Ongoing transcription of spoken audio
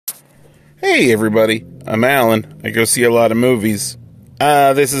Hey everybody, I'm Alan. I go see a lot of movies.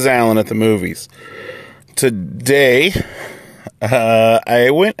 This is Alan at the movies. Today, I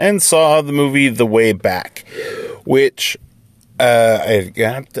went and saw the movie The Way Back, which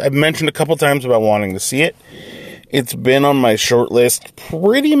I've mentioned a couple times about wanting to see it. It's been on my short list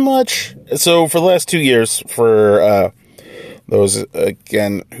pretty much, so for the last 2 years, for those,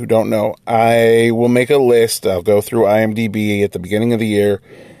 again, who don't know, I will make a list. I'll go through IMDb at the beginning of the year,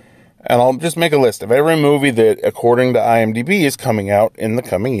 and I'll just make a list of every movie that, according to IMDb, is coming out in the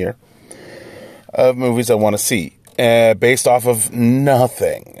coming year of movies I want to see, based off of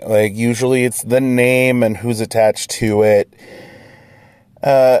nothing. Like, usually it's the name and who's attached to it.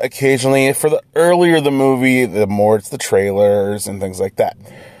 Occasionally, for the earlier the movie, the more it's the trailers and things like that.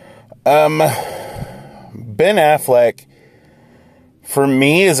 Ben Affleck, for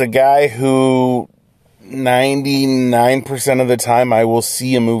me, is a guy who 99% of the time I will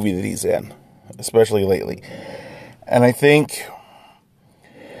see a movie that he's in, especially lately. And I think,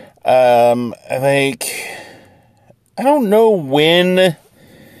 I don't know when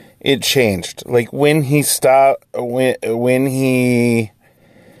it changed. Like, when he stopped, when he,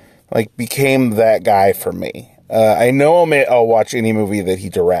 like, became that guy for me. I know I'll watch any movie that he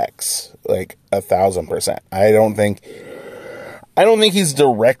directs, like, 1,000%. I don't think he's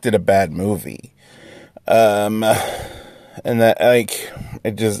directed a bad movie. And that, like, I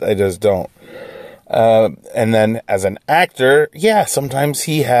just don't. And then as an actor, yeah, sometimes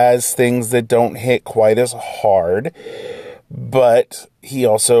he has things that don't hit quite as hard, but he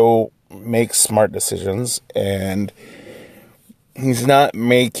also makes smart decisions, and he's not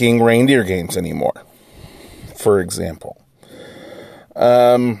making reindeer games anymore, for example.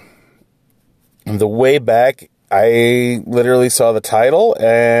 The Way Back, I literally saw the title,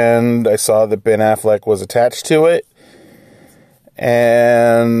 and I saw that Ben Affleck was attached to it,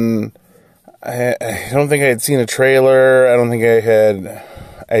 and I don't think I had seen a trailer. I don't think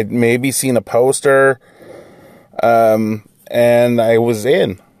I'd maybe seen a poster, and I was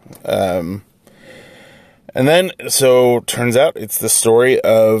in. And then, so, turns out it's the story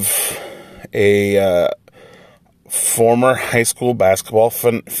of a former high school basketball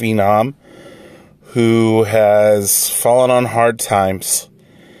phenom who has fallen on hard times,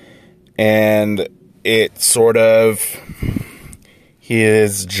 and it's sort of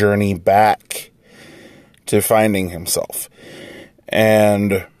his journey back to finding himself.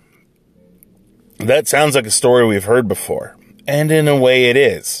 And that sounds like a story we've heard before, and in a way it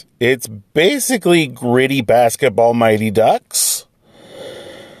is. It's basically gritty basketball Mighty Ducks,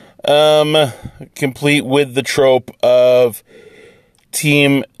 complete with the trope of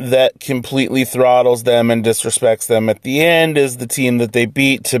team that completely throttles them and disrespects them at the end is the team that they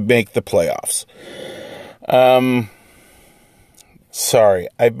beat to make the playoffs. Sorry,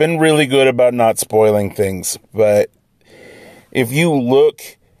 I've been really good about not spoiling things, but if you look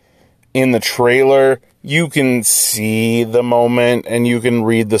in the trailer, you can see the moment, and you can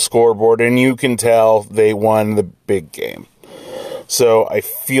read the scoreboard, and you can tell they won the big game. So I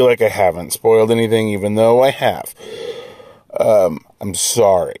feel like I haven't spoiled anything, even though I have. I'm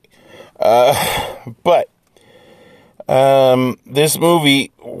sorry. But this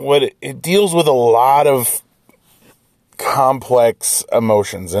movie, it deals with a lot of complex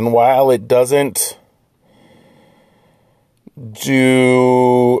emotions, and while it doesn't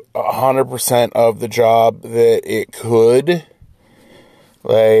do 100% of the job that it could,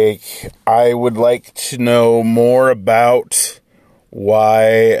 like, I would like to know more about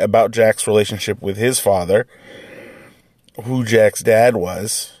Jack's relationship with his father, who Jack's dad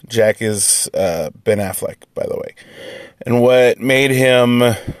was. Jack is Ben Affleck, by the way. And what made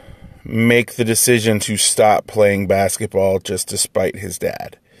him make the decision to stop playing basketball just despite his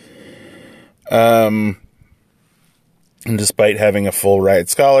dad. And despite having a full ride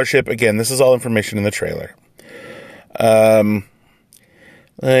scholarship. Again, this is all information in the trailer. I'd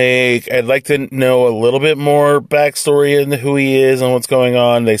like to know a little bit more backstory into who he is and what's going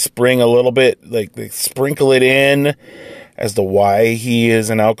on. They sprinkle it in as to why he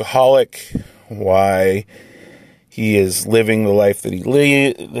is an alcoholic, why he is living the life that he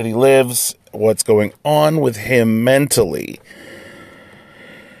lives, what's going on with him mentally.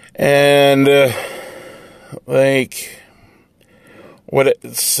 And,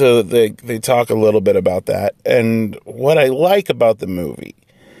 so they talk a little bit about that. And what I like about the movie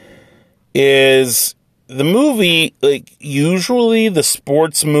is the movie, like, usually the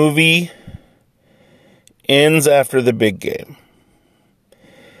sports movie ends after the big game.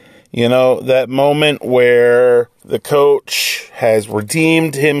 You know, that moment where the coach has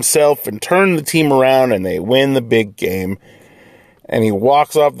redeemed himself and turned the team around and they win the big game. And he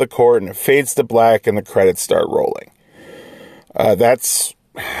walks off the court and it fades to black and the credits start rolling. That's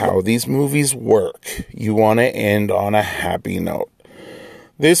how these movies work. You want to end on a happy note.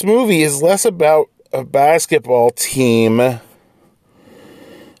 This movie is less about a basketball team than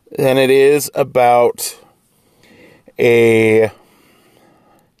it is about a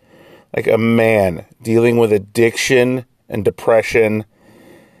man dealing with addiction and depression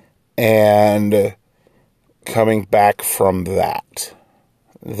and coming back from that.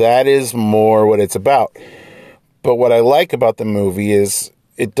 That is more what it's about. But what I like about the movie is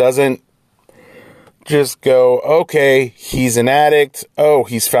it doesn't just go, okay, he's an addict. Oh,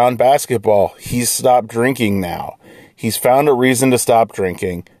 he's found basketball. He's stopped drinking now. He's found a reason to stop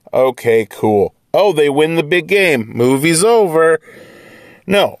drinking. Okay, cool. Oh, they win the big game. Movie's over.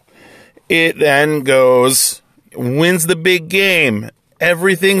 No. It then goes, wins the big game.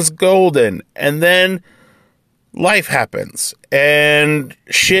 Everything's golden. And then life happens. And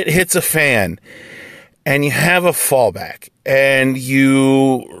shit hits a fan. And you have a fallback. And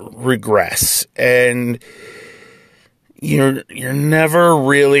you regress. And you're never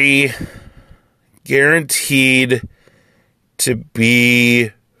really guaranteed to be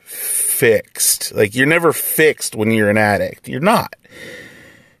fixed. Like, you're never fixed when you're an addict. You're not.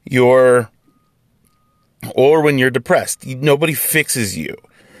 Or when you're depressed. Nobody fixes you.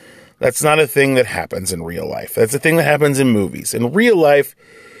 That's not a thing that happens in real life. That's a thing that happens in movies. In real life,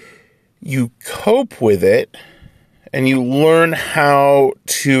 you cope with it and you learn how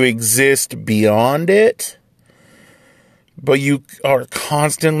to exist beyond it, but you are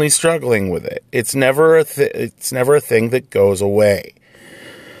constantly struggling with it. It's never a thing that goes away.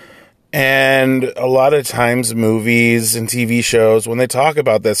 And a lot of times movies and TV shows, when they talk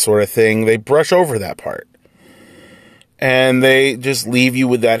about that sort of thing, they brush over that part. And they just leave you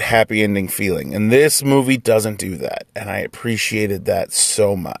with that happy ending feeling. And this movie doesn't do that. And I appreciated that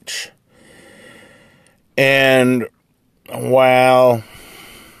so much. And while,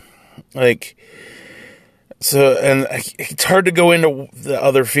 it's hard to go into the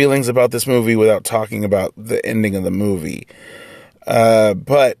other feelings about this movie without talking about the ending of the movie.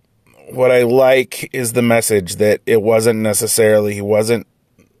 But what I like is the message that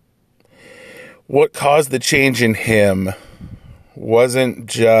what caused the change in him wasn't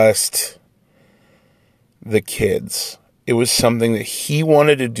just the kids. It was something that he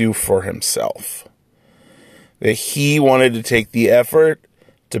wanted to do for himself. That he wanted to take the effort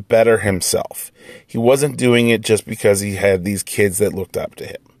to better himself. He wasn't doing it just because he had these kids that looked up to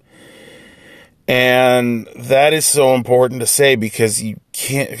him. And that is so important to say because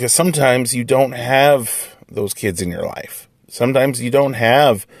sometimes you don't have those kids in your life. Sometimes you don't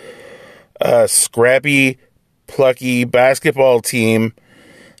have a scrappy, plucky basketball team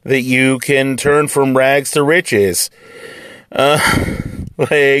that you can turn from rags to riches. That's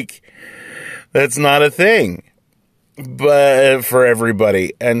not a thing, but for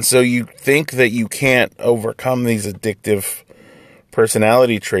everybody. And so you think that you can't overcome these addictive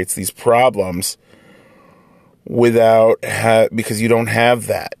personality traits, these problems, because you don't have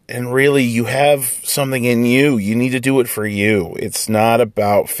that. And really, you have something in you. You need to do it for you. It's not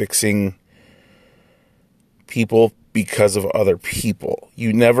about fixing people because of other people.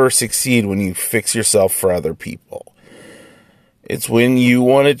 You never succeed when you fix yourself for other people. It's when you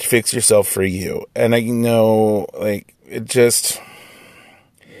want to fix yourself for you. And I know, that's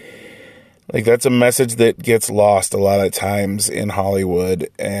a message that gets lost a lot of times in Hollywood.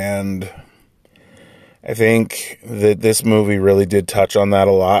 And I think that this movie really did touch on that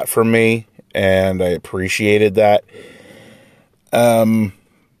a lot for me. And I appreciated that.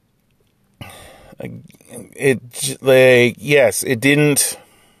 Yes, it didn't.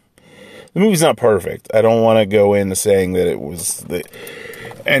 The movie's not perfect. I don't want to go into saying that it was.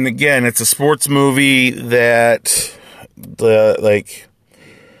 And again, it's a sports movie that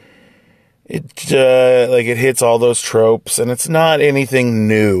it hits all those tropes, and it's not anything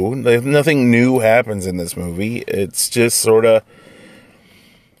new. Nothing new happens in this movie. It's just sort of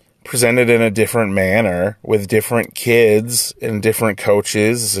presented in a different manner with different kids and different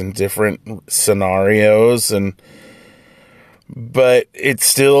coaches and different scenarios, but it's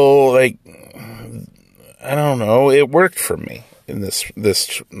still I don't know, it worked for me in this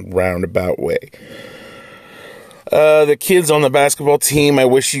roundabout way. The kids on the basketball team, I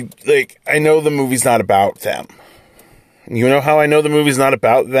know the movie's not about them. You know how I know the movie's not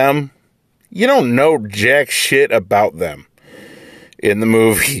about them? You don't know jack shit about them in the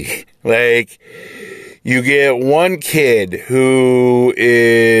movie. You get one kid who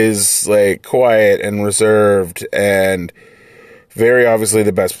is quiet and reserved and very obviously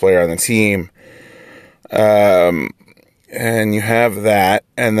the best player on the team. and you have that,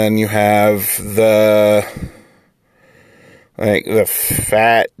 and then you have the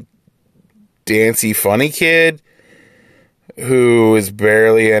fat, dancy, funny kid who is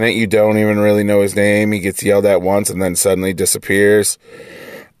barely in it. You don't even really know his name. He gets yelled at once and then suddenly disappears.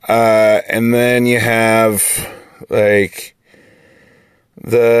 And then you have, like,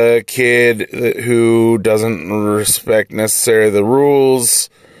 the kid who doesn't respect necessarily the rules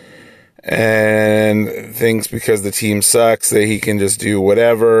and thinks because the team sucks that he can just do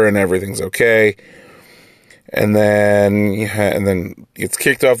whatever and everything's okay. And then gets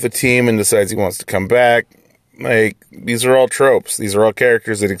kicked off the team and decides he wants to come back. Like, these are all tropes. These are all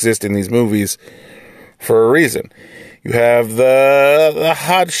characters that exist in these movies for a reason. You have the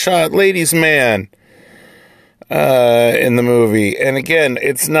hotshot ladies man in the movie. And again,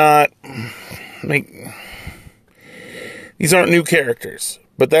 it's not like, these aren't new characters.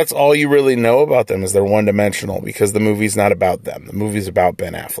 But that's all you really know about them, is they're one-dimensional, because the movie's not about them. The movie's about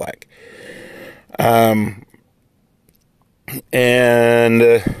Ben Affleck. And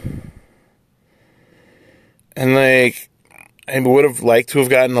like, I would have liked to have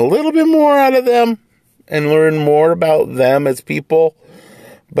gotten a little bit more out of them and learn more about them as people.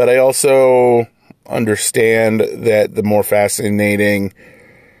 But I also understand that the more fascinating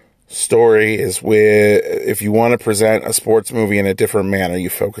story is with, if you want to present a sports movie in a different manner, you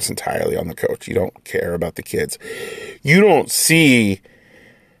focus entirely on the coach. You don't care about the kids. You don't see,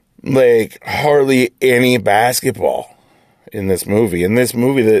 like, hardly any basketball in this movie. In this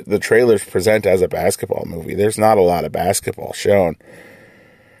movie, the trailers present as a basketball movie. There's not a lot of basketball shown.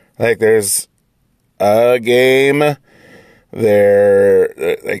 Like, there's a game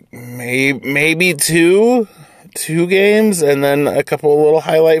there, like, maybe two games, and then a couple of little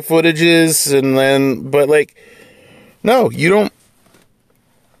highlight footages, and then, but like, no, you don't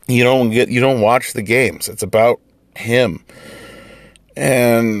watch the games. It's about him.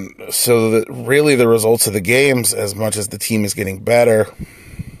 And so that really the results of the games, as much as the team is getting better,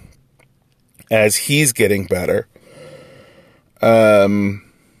 as he's getting better,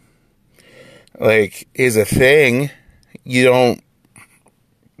 like, is a thing. You don't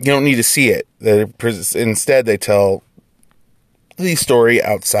need to see it. Instead, they tell the story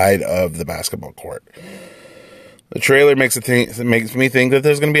outside of the basketball court. The trailer makes me think that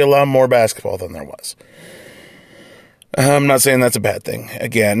there's going to be a lot more basketball than there was. I'm not saying that's a bad thing.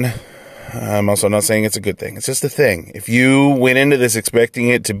 Again, I'm also not saying it's a good thing. It's just a thing. If you went into this expecting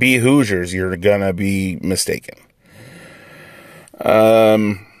it to be Hoosiers, you're going to be mistaken.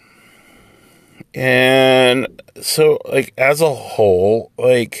 And so, like, as a whole,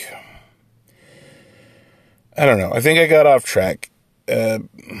 like, I don't know. I think I got off track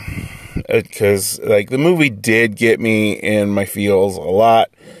because, like, the movie did get me in my feels a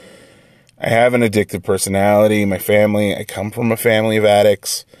lot. I have an addictive personality. I come from a family of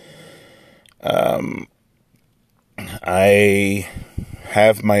addicts. I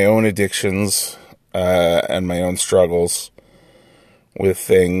have my own addictions and my own struggles with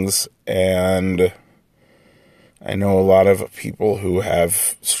things, and I know a lot of people who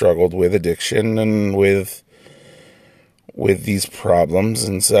have struggled with addiction and with these problems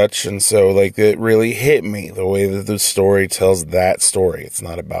and such, and so, like, it really hit me the way that the story tells that story. It's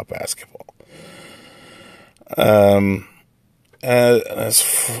not about basketball. So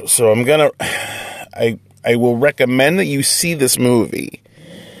I'm gonna, I will recommend that you see this movie.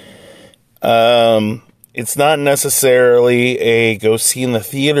 It's not necessarily a go see in the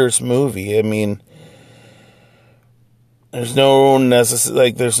theaters movie. I mean, there's no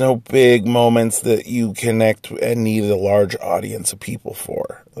big moments that you connect and need a large audience of people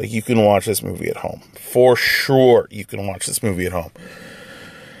for. Like, you can watch this movie at home. For sure, you can watch this movie at home.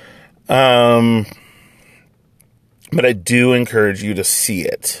 But I do encourage you to see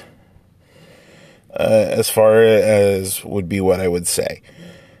it. As far as would be what I would say.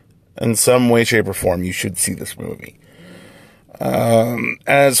 In some way, shape, or form, you should see this movie.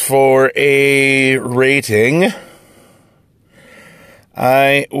 As for a rating,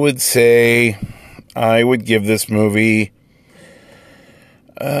 I would say I would give this movie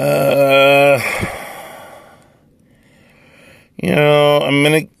I'm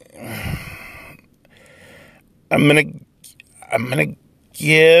gonna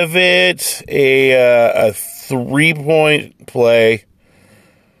give it a 3-point play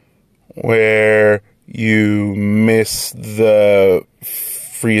where you miss the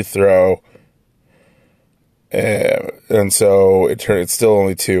free throw, and so it's still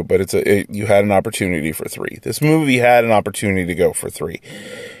only 2, but you had an opportunity for 3. This movie had an opportunity to go for 3.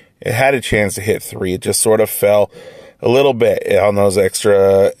 It had a chance to hit 3. It just sort of fell a little bit on those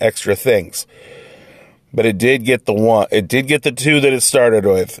extra things. but it did get the one. It did get the two that it started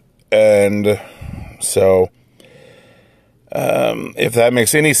with, and so if that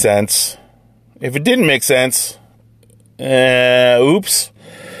makes any sense, if it didn't make sense, oops.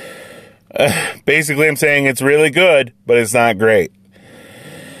 Basically, I'm saying it's really good, but it's not great.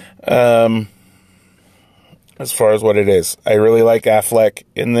 As far as what it is, I really like Affleck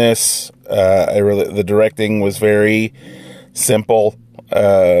in this. The directing was very simple,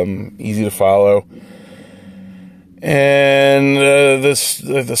 easy to follow, and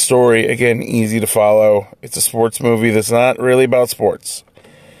the story, again, easy to follow. It's a sports movie that's not really about sports.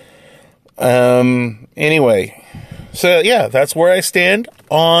 Anyway, so yeah, that's where I stand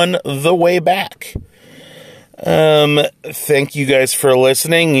on The Way Back. Thank you guys for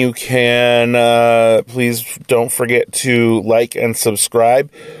listening. You can, please don't forget to like and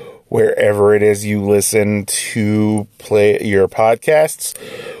subscribe wherever it is you listen to play your podcasts.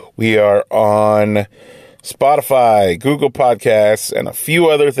 We are on Spotify, Google Podcasts, and a few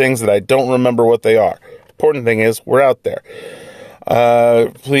other things that I don't remember what they are. Important thing is, we're out there.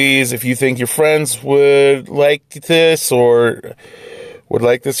 Please, if you think your friends would like this or would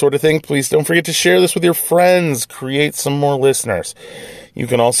like this sort of thing, please don't forget to share this with your friends. Create some more listeners. You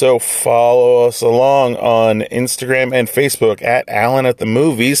can also follow us along on Instagram and Facebook at Alan at the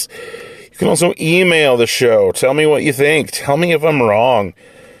Movies. You can also email the show. Tell me what you think. Tell me if I'm wrong.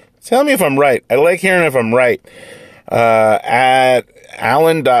 Tell me if I'm right. I like hearing if I'm right. At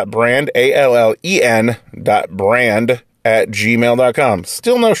allen.brand, ALLEN.brand @gmail.com.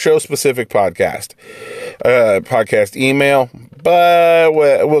 Still no show-specific podcast email, but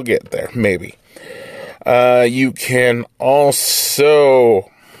we'll get there, maybe. You can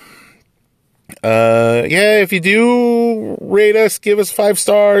also, if you do rate us, give us 5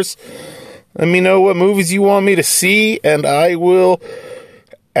 stars. Let me know what movies you want me to see, and I will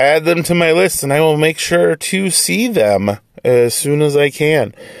add them to my list, and I will make sure to see them as soon as I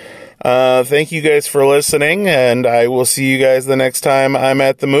can. Thank you guys for listening, and I will see you guys the next time I'm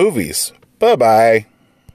at the movies. Bye-bye.